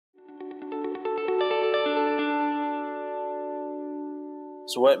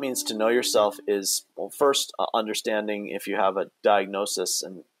So what it means to know yourself is, well, first, understanding if you have a diagnosis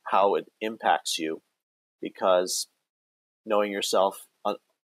and how it impacts you, because knowing yourself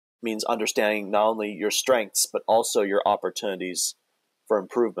means understanding not only your strengths, but also your opportunities for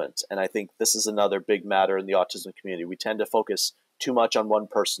improvement. And I think this is another big matter in the autism community. We tend to focus too much on one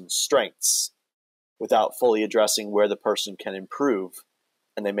person's strengths without fully addressing where the person can improve,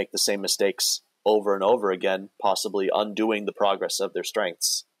 and they make the same mistakes over and over again, possibly undoing the progress of their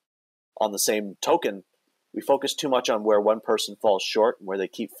strengths. On the same token, we focus too much on where one person falls short and where they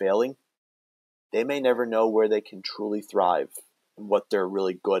keep failing. They may never know where they can truly thrive and what they're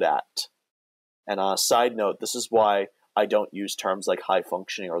really good at. And on a side note, this is why I don't use terms like high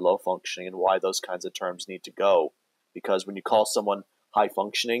functioning or low functioning, and why those kinds of terms need to go. Because when you call someone high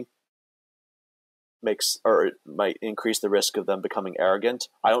functioning, it might increase the risk of them becoming arrogant.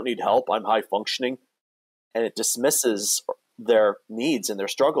 I don't need help, I'm high functioning. And it dismisses their needs and their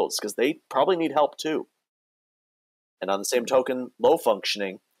struggles, because they probably need help too. And on the same token, low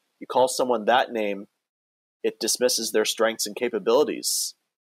functioning, you call someone that name, it dismisses their strengths and capabilities.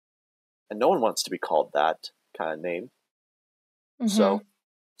 And no one wants to be called that kind of name. Mm-hmm. So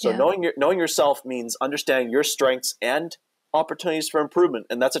yeah. Knowing yourself means understanding your strengths and opportunities for improvement.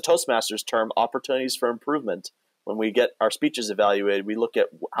 And that's a Toastmasters term, opportunities for improvement. When we get our speeches evaluated, we look at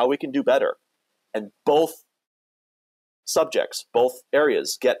how we can do better. And both subjects, both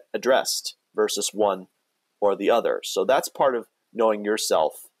areas get addressed versus one or the other. So that's part of knowing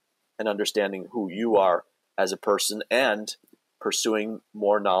yourself and understanding who you are as a person and pursuing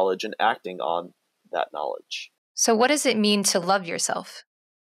more knowledge and acting on that knowledge. So what does it mean to love yourself?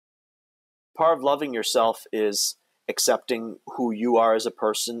 Part of loving yourself is accepting who you are as a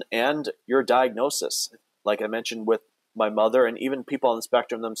person and your diagnosis. Like I mentioned with my mother and even people on the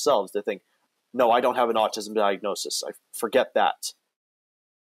spectrum themselves, they think, no, I don't have an autism diagnosis. I forget that.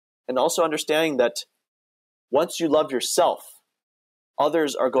 And also understanding that once you love yourself,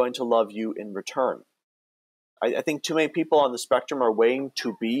 others are going to love you in return. I think too many people on the spectrum are waiting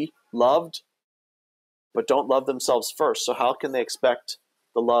to be loved, but don't love themselves first. So how can they expect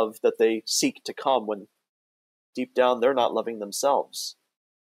the love that they seek to come when deep down they're not loving themselves?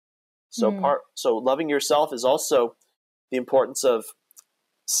 So loving yourself is also the importance of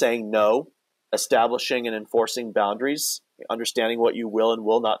saying no, establishing and enforcing boundaries, understanding what you will and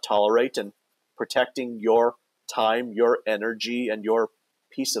will not tolerate, and protecting your time, your energy, and your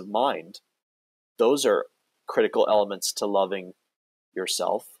peace of mind. Those are critical elements to loving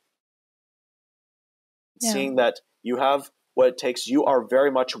yourself. Yeah. Seeing that you have what it takes, you are very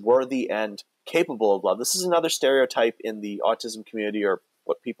much worthy and capable of love. This is another stereotype in the autism community, or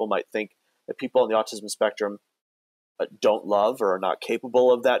what people might think, that people on the autism spectrum don't love or are not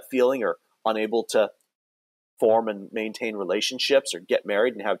capable of that feeling, or unable to form and maintain relationships or get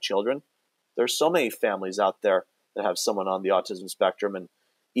married and have children. There's so many families out there that have someone on the autism spectrum. And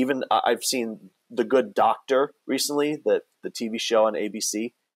even I've seen The Good Doctor recently, the TV show on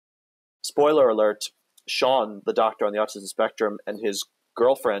ABC. Spoiler alert, Sean, the doctor on the autism spectrum, and his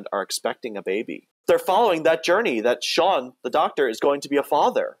girlfriend are expecting a baby. They're following that journey that Sean, the doctor, is going to be a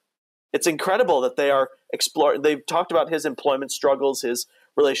father. It's incredible that they are exploring. They've talked about his employment struggles, his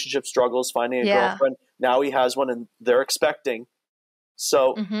relationship struggles, finding a girlfriend. Now he has one and they're expecting.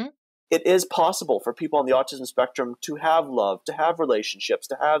 So it is possible for people on the autism spectrum to have love, to have relationships,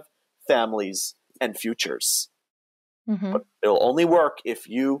 to have families and futures. But it'll only work if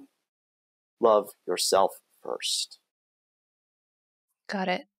you love yourself first. Got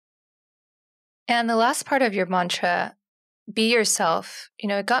it. And the last part of your mantra, be yourself,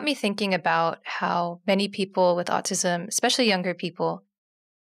 it got me thinking about how many people with autism, especially younger people,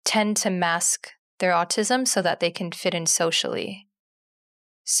 tend to mask their autism so that they can fit in socially.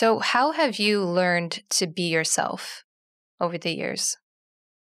 So how have you learned to be yourself over the years?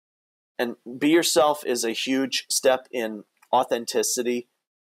 And be yourself is a huge step in authenticity,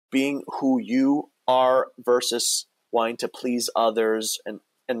 being who you are versus wanting to please others. And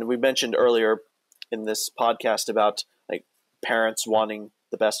we mentioned earlier in this podcast about like parents wanting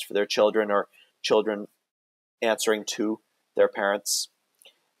the best for their children, or children answering to their parents.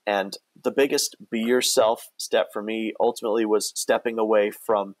 And the biggest be yourself step for me ultimately was stepping away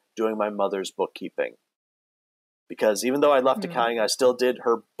from doing my mother's bookkeeping. Because even though I left accounting, I still did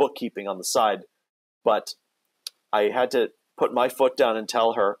her bookkeeping on the side. But I had to put my foot down and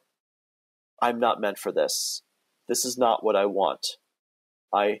tell her, I'm not meant for this. This is not what I want.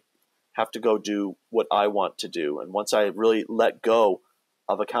 I have to go do what I want to do. And once I really let go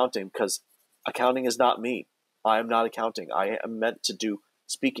of accounting, because accounting is not me. I am not accounting. I am meant to do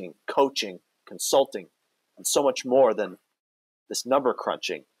speaking, coaching, consulting, and so much more than this number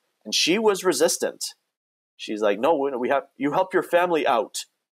crunching. And she was resistant. She's like, no, you help your family out.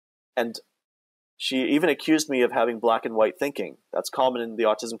 And she even accused me of having black and white thinking. That's common in the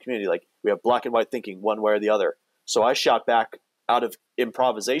autism community. Like, we have black and white thinking one way or the other. So I shot back out of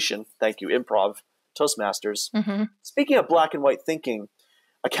improvisation. Thank you, improv, Toastmasters. Mm-hmm. Speaking of black and white thinking,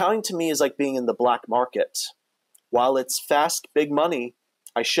 accounting to me is like being in the black market. While it's fast, big money,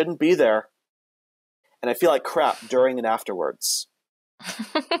 I shouldn't be there. And I feel like crap during and afterwards.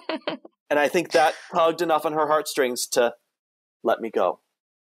 And I think that tugged enough on her heartstrings to let me go.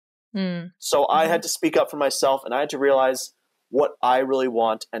 So I had to speak up for myself, and I had to realize what I really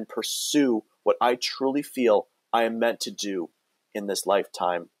want and pursue what I truly feel I am meant to do in this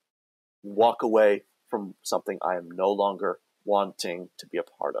lifetime. Walk away from something I am no longer wanting to be a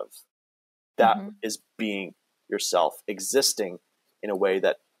part of. That is being yourself, existing in a way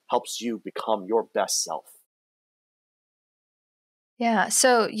that helps you become your best self. Yeah.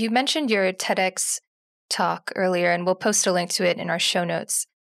 So you mentioned your TEDx talk earlier, and we'll post a link to it in our show notes.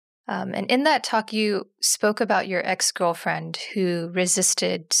 And in that talk, you spoke about your ex-girlfriend who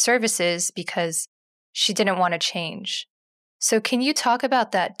resisted services because she didn't want to change. So can you talk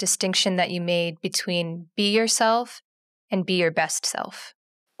about that distinction that you made between be yourself and be your best self?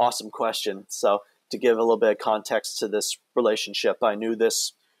 Awesome question. So to give a little bit of context to this relationship, I knew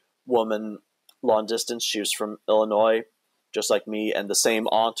this woman long distance. She was from Illinois, just like me, and the same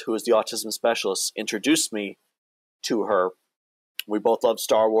aunt who was the autism specialist introduced me to her. We both loved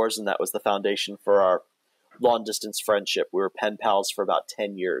Star Wars, and that was the foundation for our long-distance friendship. We were pen pals for about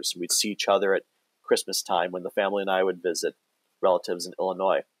 10 years. We'd see each other at Christmas time when the family and I would visit relatives in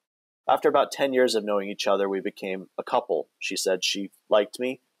Illinois. After about 10 years of knowing each other, we became a couple. She said she liked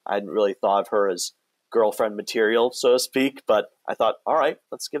me. I hadn't really thought of her as girlfriend material, so to speak, but I thought, all right,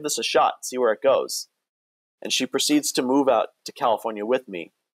 let's give this a shot, see where it goes. And she proceeds to move out to California with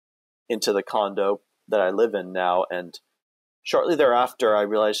me into the condo that I live in now, and shortly thereafter, I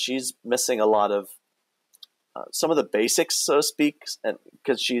realized she's missing a lot of some of the basics, so to speak, and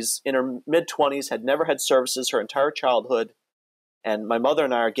because she's in her mid-20s, had never had services her entire childhood, and my mother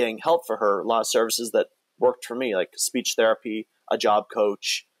and I are getting help for her, a lot of services that worked for me, like speech therapy, a job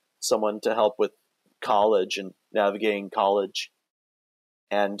coach, someone to help with college and navigating college.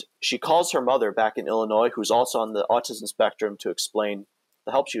 And she calls her mother back in Illinois, who's also on the autism spectrum, to explain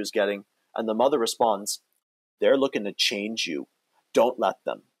the help she was getting, and the mother responds, "They're looking to change you. Don't let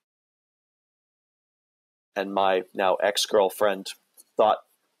them." And my now ex-girlfriend thought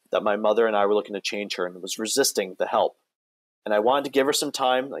that my mother and I were looking to change her and was resisting the help. And I wanted to give her some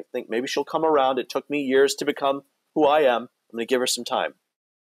time. I think maybe she'll come around. It took me years to become who I am. I'm going to give her some time.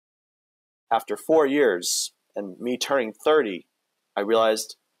 After 4 years and me turning 30, I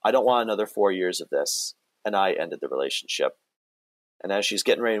realized I don't want another 4 years of this. And I ended the relationship. And as she's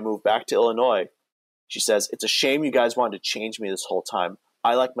getting ready to move back to Illinois, she says, "It's a shame you guys wanted to change me this whole time.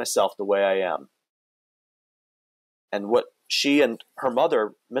 I like myself the way I am." And what she and her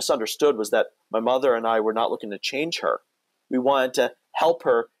mother misunderstood was that my mother and I were not looking to change her. We wanted to help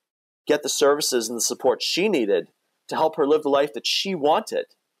her get the services and the support she needed to help her live the life that she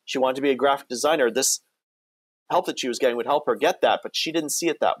wanted. She wanted to be a graphic designer. This help that she was getting would help her get that, but she didn't see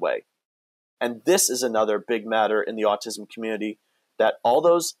it that way. And this is another big matter in the autism community, that all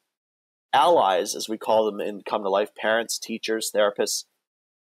those allies, as we call them in Come to Life, parents, teachers, therapists,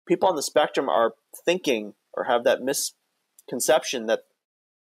 people on the spectrum are thinking or have that misconception that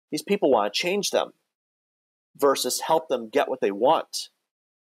these people want to change them versus help them get what they want.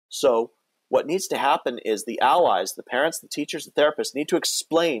 So what needs to happen is the allies, the parents, the teachers, the therapists need to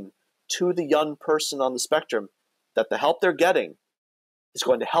explain to the young person on the spectrum that the help they're getting is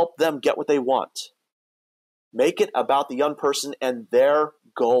going to help them get what they want. Make it about the young person and their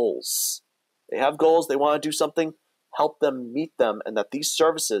goals. They have goals, they want to do something, help them meet them, and that these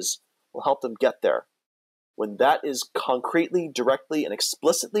services will help them get there. When that is concretely, directly, and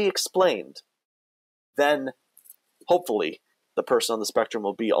explicitly explained, then hopefully the person on the spectrum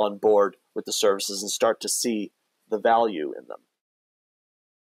will be on board with the services and start to see the value in them.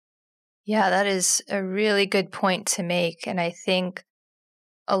 Yeah, that is a really good point to make. And I think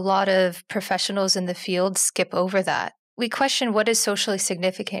a lot of professionals in the field skip over that. We question what is socially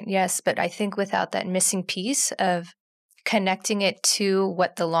significant, yes, but I think without that missing piece of connecting it to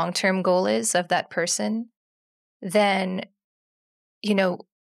what the long-term goal is of that person, then,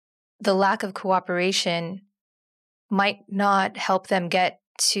 the lack of cooperation might not help them get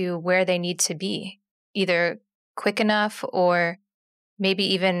to where they need to be, either quick enough or maybe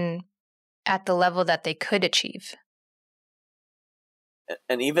even at the level that they could achieve.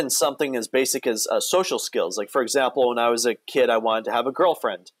 And even something as basic as social skills. Like, for example, when I was a kid, I wanted to have a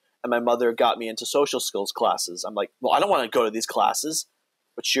girlfriend, and my mother got me into social skills classes. I'm like, well, I don't want to go to these classes.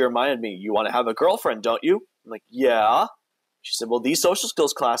 But she reminded me, you want to have a girlfriend, don't you? I'm like, yeah. She said, well, these social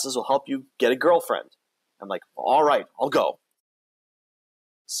skills classes will help you get a girlfriend. I'm like, all right, I'll go.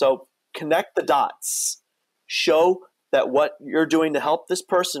 So connect the dots. Show that what you're doing to help this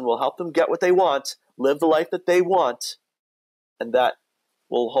person will help them get what they want, live the life that they want, and that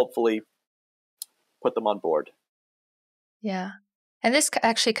will hopefully put them on board. Yeah. And this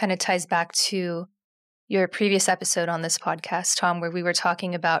actually kind of ties back to your previous episode on this podcast, Tom, where we were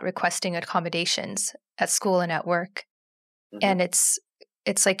talking about requesting accommodations at school and at work. Mm-hmm. And it's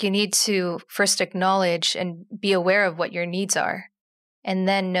like you need to first acknowledge and be aware of what your needs are, and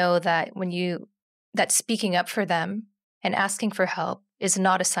then know that that speaking up for them and asking for help is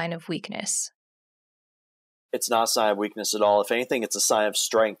not a sign of weakness. It's not a sign of weakness at all. If anything, it's a sign of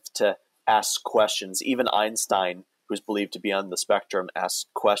strength to ask questions. Even Einstein, who's believed to be on the spectrum, asked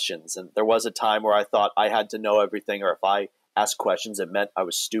questions. And there was a time where I thought I had to know everything, or if I asked questions, it meant I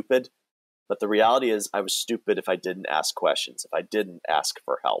was stupid. But the reality is I was stupid if I didn't ask questions, if I didn't ask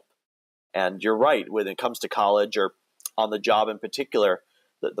for help. And you're right, when it comes to college or on the job in particular,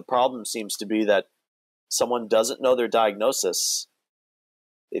 the problem seems to be that someone doesn't know their diagnosis.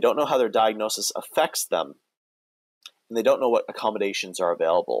 They don't know how their diagnosis affects them. And they don't know what accommodations are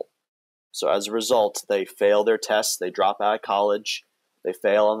available. So as a result, they fail their tests, they drop out of college, they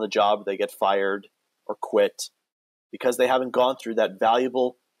fail on the job, they get fired or quit because they haven't gone through that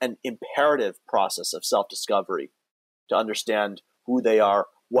valuable and imperative process of self-discovery to understand who they are,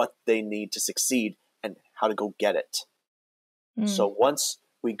 what they need to succeed, and how to go get it. So once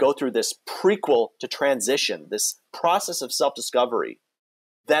we go through this prequel to transition, this process of self-discovery,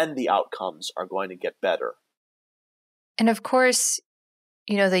 then the outcomes are going to get better. And of course,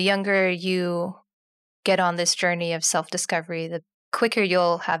 the younger you get on this journey of self-discovery, the quicker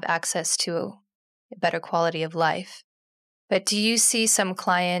you'll have access to a better quality of life. But do you see some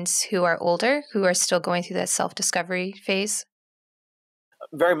clients who are older, who are still going through that self-discovery phase?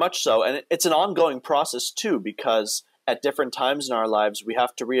 Very much so. And it's an ongoing process too, because at different times in our lives, we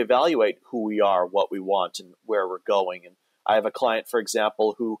have to reevaluate who we are, what we want, and where we're going. And I have a client, for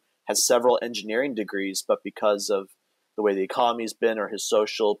example, who has several engineering degrees, but because of the way the economy's been or his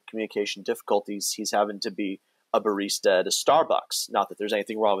social communication difficulties, he's having to be a barista at a Starbucks. Not that there's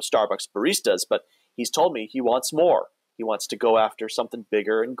anything wrong with Starbucks baristas, but he's told me he wants more. He wants to go after something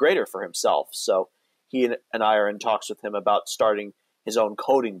bigger and greater for himself. So he and I are in talks with him about starting his own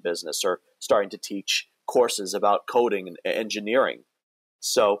coding business or starting to teach courses about coding and engineering.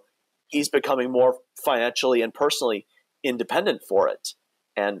 So he's becoming more financially and personally independent for it.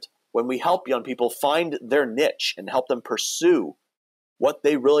 And when we help young people find their niche and help them pursue what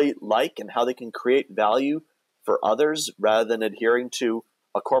they really like and how they can create value for others rather than adhering to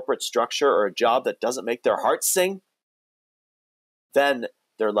a corporate structure or a job that doesn't make their heart sing, then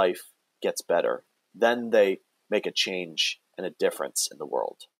their life gets better. Then they make a change and a difference in the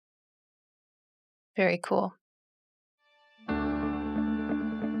world. Very cool.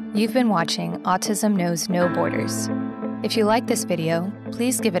 You've been watching Autism Knows No Borders. If you like this video,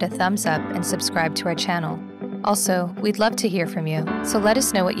 please give it a thumbs up and subscribe to our channel. Also, we'd love to hear from you, so let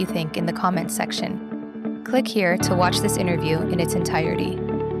us know what you think in the comments section. Click here to watch this interview in its entirety.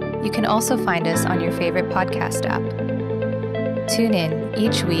 You can also find us on your favorite podcast app. Tune in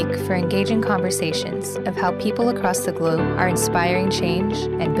each week for engaging conversations of how people across the globe are inspiring change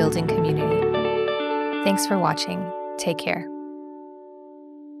and building community. Thanks for watching. Take care.